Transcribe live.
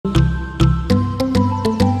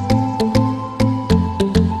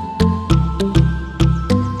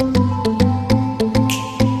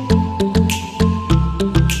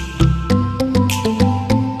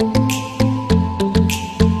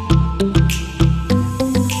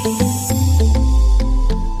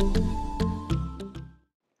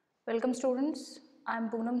I'm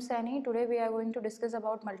Poonam Saini. Today we are going to discuss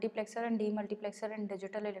about multiplexer and demultiplexer in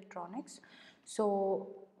digital electronics. So,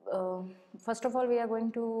 first of all, we are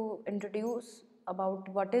going to introduce about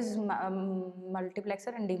what is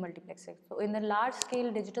multiplexer and demultiplexer. So, in the large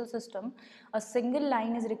scale digital system, a single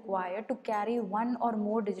line is required to carry one or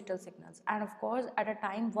more digital signals, and of course, at a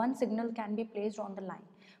time, one signal can be placed on the line.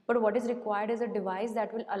 But what is required is a device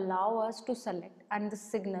that will allow us to select and the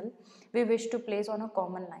signal we wish to place on a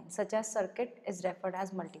common line, such as circuit is referred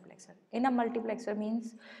as multiplexer. In a multiplexer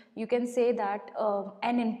means you can say that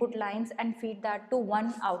n input lines and feed that to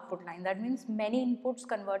one output line. That means many inputs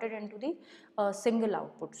converted into the single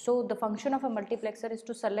output. So the function of a multiplexer is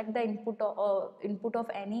to select the input of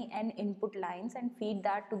any n input lines and feed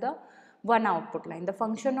that to the one output line. The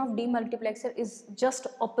function of demultiplexer is just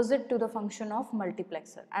opposite to the function of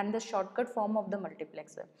multiplexer and the shortcut form of the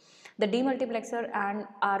multiplexer. The demultiplexer and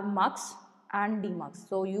are mux and demux.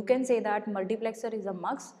 So you can say that multiplexer is a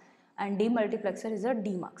mux and demultiplexer is a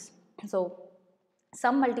demux. So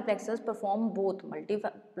some multiplexers perform both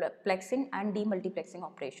multiplexing and demultiplexing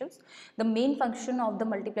operations. The main function of the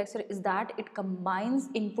multiplexer is that it combines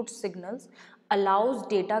input signals, allows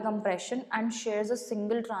data compression and shares a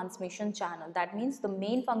single transmission channel. That means the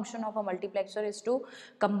main function of a multiplexer is to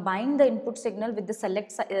combine the input signal with the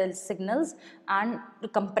select signals and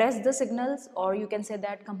compress the signals, or you can say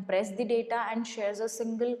that compress the data and shares a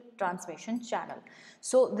single transmission channel.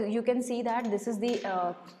 So you can see that this is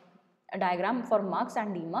the a diagram for mux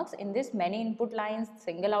and demux. In this, many input lines,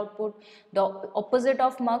 single output. The opposite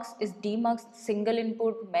of mux is demux, single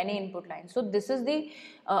input, many input lines. So this is the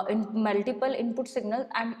multiple input signal,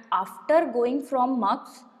 and after going from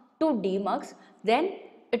mux to demux, then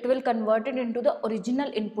it will convert it into the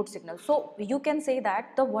original input signal. So you can say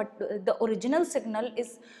that the original signal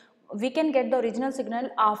is, we can get the original signal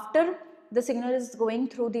after the signal is going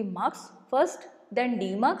through the mux first, then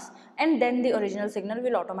demux, and then the original signal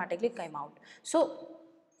will automatically come out. So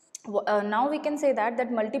now we can say that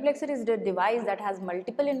multiplexer is the device that has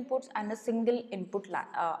multiple inputs and a single input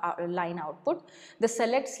line output. The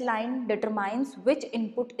selects line determines which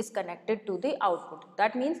input is connected to the output.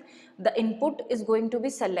 That means the input is going to be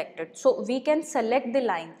selected. So we can select the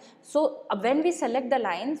line. So when we select the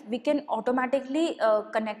lines, we can automatically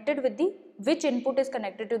connect it with the which input is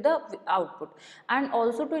connected to the output, and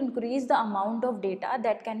also to increase the amount of data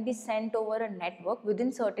that can be sent over a network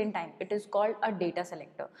within certain time. It is called a data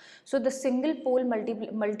selector. So the single pole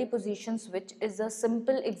multi-position switch is a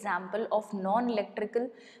simple example of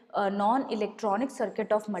non-electronic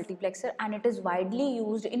circuit of multiplexer, and it is widely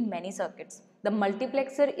used in many circuits. The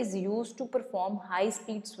multiplexer is used to perform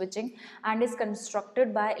high-speed switching and is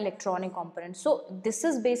constructed by electronic components. So this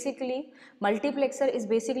is basically, multiplexer is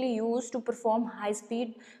basically used to perform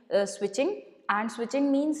high-speed switching, and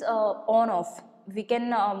switching means on-off. We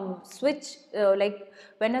can switch like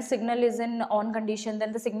when a signal is in on condition,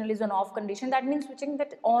 then the signal is on off condition. That means switching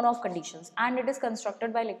that on-off conditions, and it is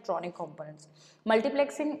constructed by electronic components.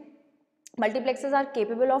 Multiplexers are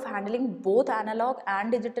capable of handling both analog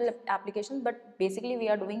and digital applications, but basically we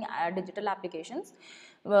are doing digital applications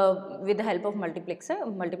with the help of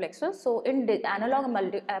multiplexers. So in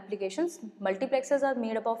analog applications, multiplexers are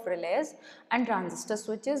made up of relays and transistor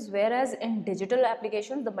switches, whereas in digital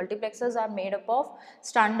applications, the multiplexers are made up of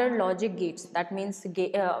standard logic gates. That means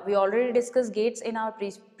we already discussed gates in our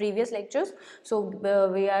previous lectures. So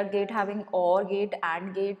we are gate having OR gate,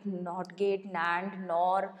 AND gate, NOT gate, NAND,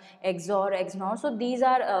 NOR, XOR, XNOR. So these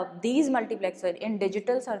are these multiplexer in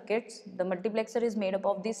digital circuits. The multiplexer is made up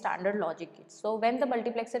of these standard logic gates. So when the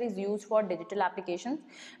multiplexer is used for digital applications,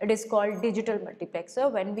 it is called digital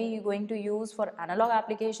multiplexer. When we are going to use for analog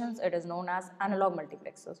applications, it is known as analog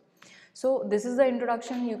multiplexers. So this is the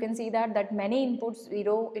introduction. You can see that many inputs,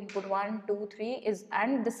 0, input 1, 2, 3 is,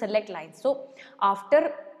 and the select lines. So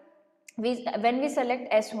after when we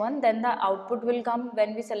select S1, then the output will come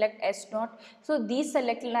when we select S0. So these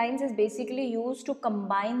select lines is basically used to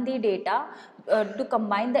combine the data, to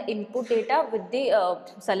combine the input data with the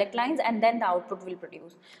select lines, and then the output will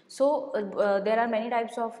produce. So there are many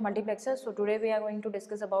types of multiplexers. So today we are going to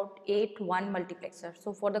discuss about 8-1 multiplexer.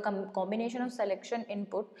 So for the combination of selection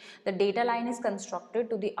input, the data line is constructed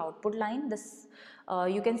to the output line. This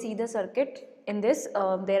you can see the circuit. In this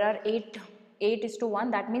there are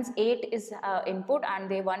 8:1, that means 8 is input and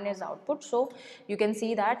the 1 is output. So you can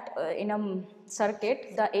see that in a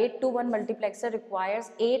circuit, the 8-1 multiplexer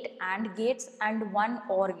requires 8 AND gates and 1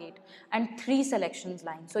 OR gate and 3 selections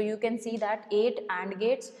lines. So you can see that 8 AND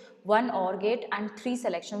gates, 1 OR gate and 3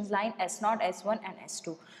 selections line, S0, S1 and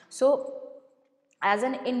S2. So as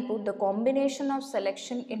an input, the combination of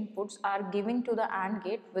selection inputs are given to the AND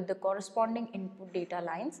gate with the corresponding input data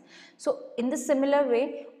lines. So in the similar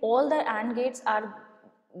way, all the AND gates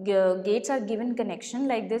are given connection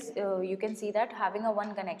like this. You can see that having a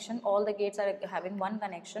one connection, all the gates are having one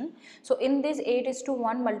connection. So in this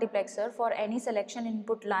 8:1 multiplexer, for any selection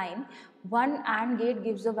input line, one AND gate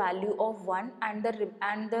gives a value of 1 and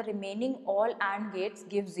the remaining all AND gates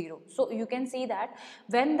give 0. So you can see that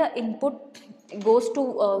when the input goes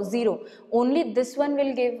to 0, only this one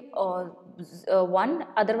will give 1,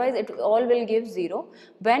 otherwise it all will give 0.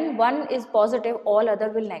 When 1 is positive, all other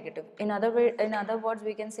will negative. In other words,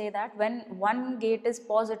 we can say that when one gate is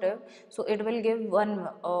positive, so it will give 1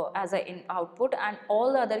 as an output, and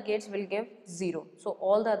all the other gates will give 0. So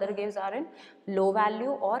all the other gates are in low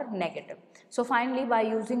value or negative. So finally, by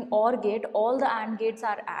using OR gate, all the AND gates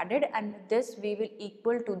are added, and this we will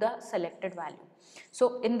equal to the selected value.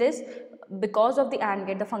 So in this, because of the AND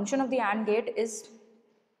gate, the function of the AND gate is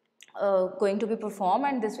going to be performed,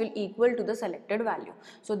 and this will equal to the selected value.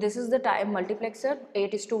 So this is the time multiplexer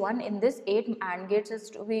 8:1. In this, 8 AND gates is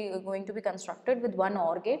to be going to be constructed with one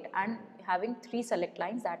OR gate and having 3 select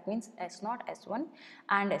lines. That means S0, S1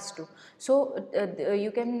 and S2. So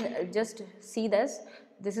you can just see this.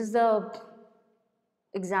 This is the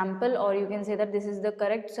example, or you can say that this is the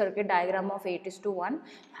correct circuit diagram of 8:1,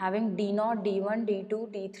 having D0, D1, D2,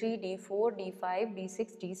 D3, D4, D5,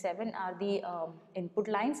 D6, D7 are the input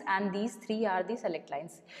lines, and these 3 are the select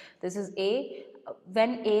lines. This is A.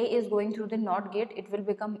 When A is going through the NOT gate, it will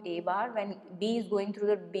become A bar. When B is going through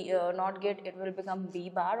the NOT gate, it will become B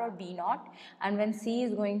bar or B naught, and when C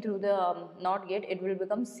is going through the NOT gate, it will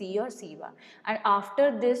become C or C bar. And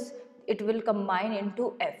after this, it will combine into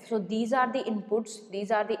F. So these are the inputs, these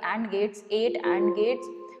are the AND gates, 8 AND gates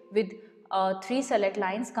with 3 select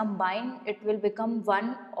lines combined, it will become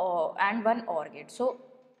 1 and 1 OR gate. So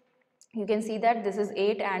you can see that this is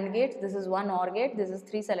 8 AND gates, this is 1 OR gate, this is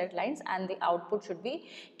 3 select lines, and the output should be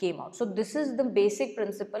came out. So this is the basic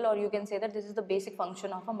principle, or you can say that this is the basic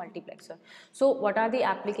function of a multiplexer. So what are the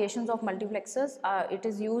applications of multiplexers? It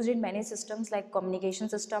is used in many systems like communication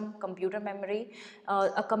system, computer memory.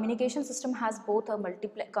 A communication system has both a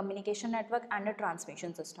communication network and a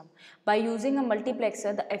transmission system. By using a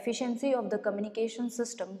multiplexer, the efficiency of the communication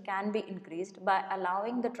system can be increased by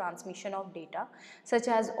allowing the transmission of data such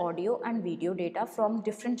as audio and video data from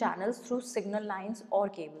different channels through signal lines or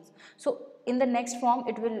cables. So in the next form,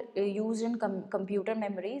 it will use in computer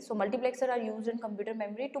memory. So multiplexer are used in computer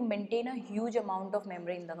memory to maintain a huge amount of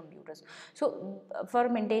memory in the computers. So for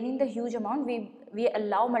maintaining the huge amount, we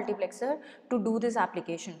allow multiplexer to do this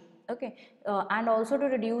application. Okay, and also to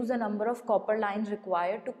reduce the number of copper lines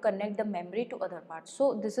required to connect the memory to other parts.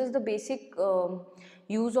 So this is the basic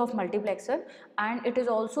use of multiplexer, and it is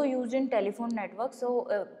also used in telephone networks. So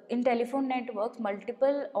in telephone networks,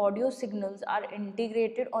 multiple audio signals are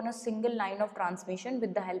integrated on a single line of transmission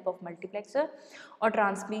with the help of multiplexer, or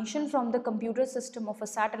transmission from the computer system of a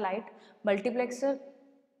satellite. Multiplexer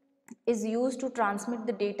is used to transmit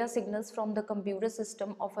the data signals from the computer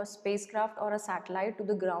system of a spacecraft or a satellite to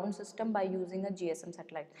the ground system by using a GSM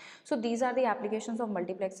satellite. So these are the applications of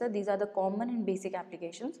multiplexer. These are the common and basic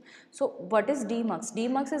applications. So what is demux?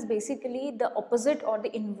 Demux is basically the opposite or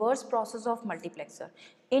the inverse process of multiplexer.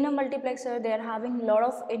 In a multiplexer, they are having a lot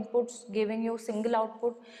of inputs giving you single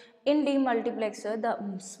output. In demultiplexer, the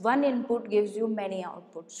one input gives you many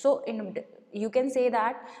outputs. So in you can say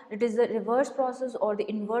that it is the reverse process or the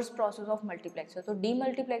inverse process of multiplexer. So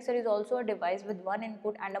demultiplexer is also a device with one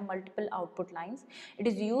input and a multiple output lines. It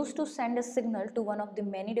is used to send a signal to one of the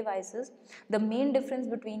many devices. The main difference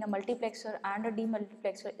between a multiplexer and a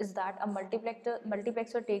demultiplexer is that a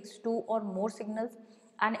multiplexer takes 2 or more signals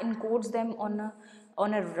and encodes them on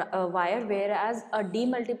a wire, whereas a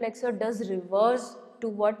demultiplexer does reverse to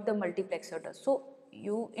what the multiplexer does. So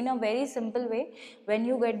you, in a very simple way, when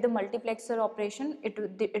you get the multiplexer operation,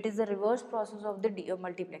 it is the reverse process of the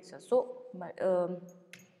multiplexer. So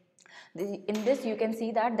in this you can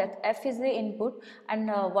see that F is the input and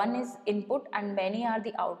 1 is input and many are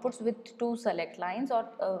the outputs with 2 select lines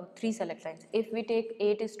or 3 select lines. If we take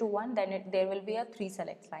 8:1, then there will be a 3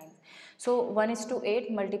 select lines. So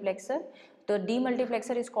 1:8 multiplexer. The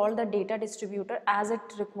demultiplexer is called the data distributor as it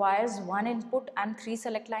requires 1 input and 3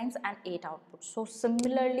 select lines and 8 outputs. So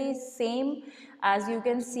similarly, same as you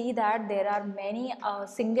can see that there are many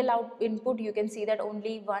single input, you can see that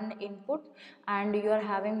only one input, and you are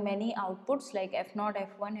having many outputs like F0,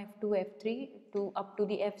 F1, F2, F3 to up to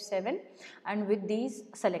the F7, and with these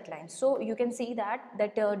select lines. So you can see that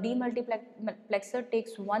demultiplexer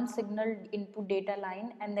takes one signal input data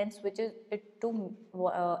line and then switches it to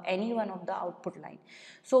any one of the output line.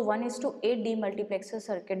 So 1:8 demultiplexer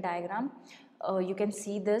circuit diagram. You can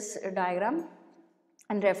see this diagram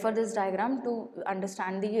and refer this diagram to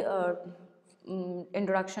understand the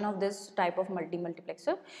introduction of this type of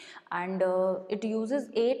multiplexer. And it uses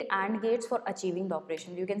 8 AND gates for achieving the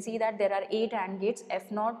operation. You can see that there are 8 AND gates,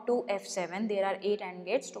 F0 to F7, there are 8 AND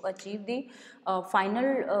gates to achieve the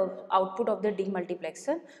final output of the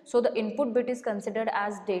demultiplexer. So the input bit is considered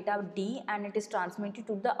as data D and it is transmitted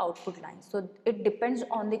to the output line. So it depends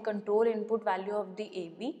on the control input value of the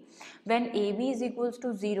AB. When AB is equals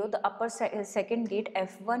to 0, the upper second gate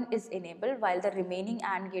F1 is enabled while the remaining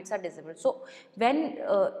AND gates are disabled. So when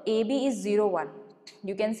AB is 0, 1,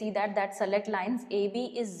 you can see that select lines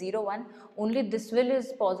AB is 0, 1, only this will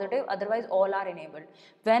is positive, otherwise all are enabled.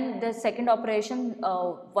 When the second operation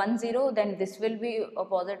 1, 0, then this will be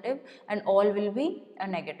positive and all will be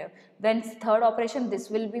negative. When third operation this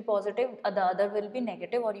will be positive, the other will be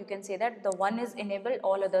negative, or you can say that the one is enabled,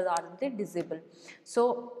 all others are the disabled.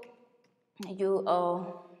 So you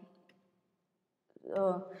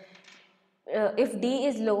if D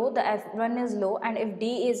is low, the F1 is low, and if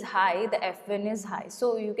D is high, the F1 is high.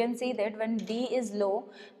 So you can see that when D is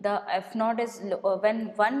low, the F0 is low.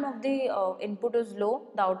 When one of the input is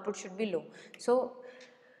low, the output should be low. So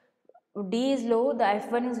D is low, the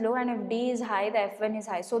F1 is low, and if D is high, the F1 is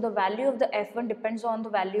high. So the value of the F1 depends on the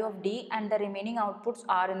value of D, and the remaining outputs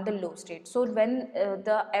are in the low state. So when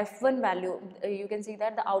the F1 value, you can see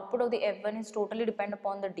that the output of the F1 is totally dependent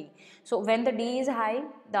upon the D. So when the D is high,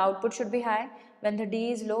 the output should be high. When the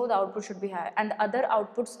D is low, the output should be high, and the other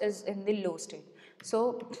outputs is in the low state.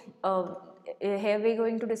 So here we are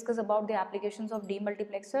going to discuss about the applications of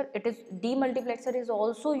demultiplexer. Demultiplexer is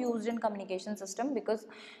also used in communication system because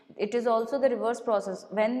it is also the reverse process.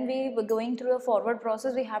 When we were going through a forward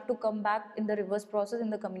process, we have to come back in the reverse process in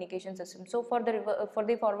the communication system. So for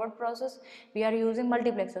the forward process, we are using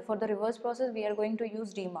multiplexer. For the reverse process, we are going to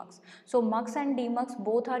use demux. So mux and demux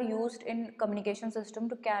both are used in communication system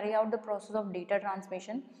to carry out the process of data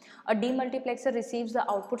transmission. A demultiplexer receives the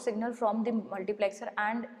output signal from the multiplexer,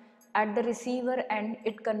 and at the receiver end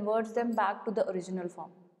it converts them back to the original form.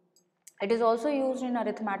 It is also used in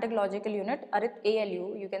arithmetic logical unit,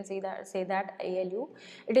 ALU. You can say that ALU.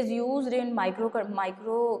 It is used in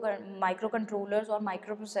microcontrollers or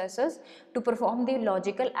microprocessors to perform the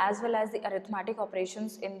logical as well as the arithmetic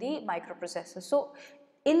operations in the microprocessor. So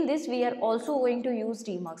in this we are also going to use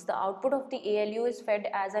demux. The output of the ALU is fed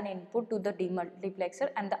as an input to the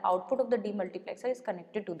demultiplexer, and the output of the demultiplexer is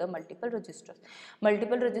connected to the multiple registers.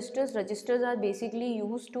 Registers are basically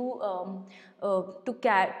used to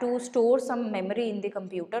store some memory in the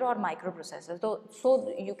computer or microprocessor.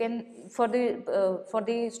 So you can for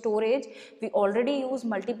the storage we already use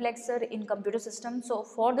multiplexer in computer system. So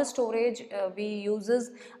for the storage we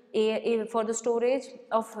uses for the storage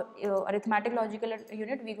of arithmetic logical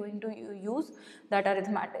unit, we are going to use that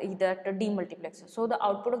demultiplexer. So the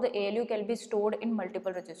output of the ALU can be stored in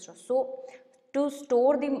multiple registers. So to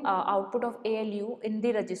store the output of ALU in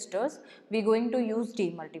the registers, we are going to use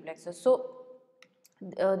demultiplexer. So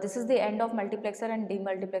this is the end of multiplexer and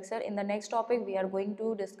demultiplexer. In the next topic, we are going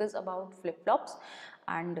to discuss about flip-flops,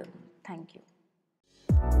 and thank you.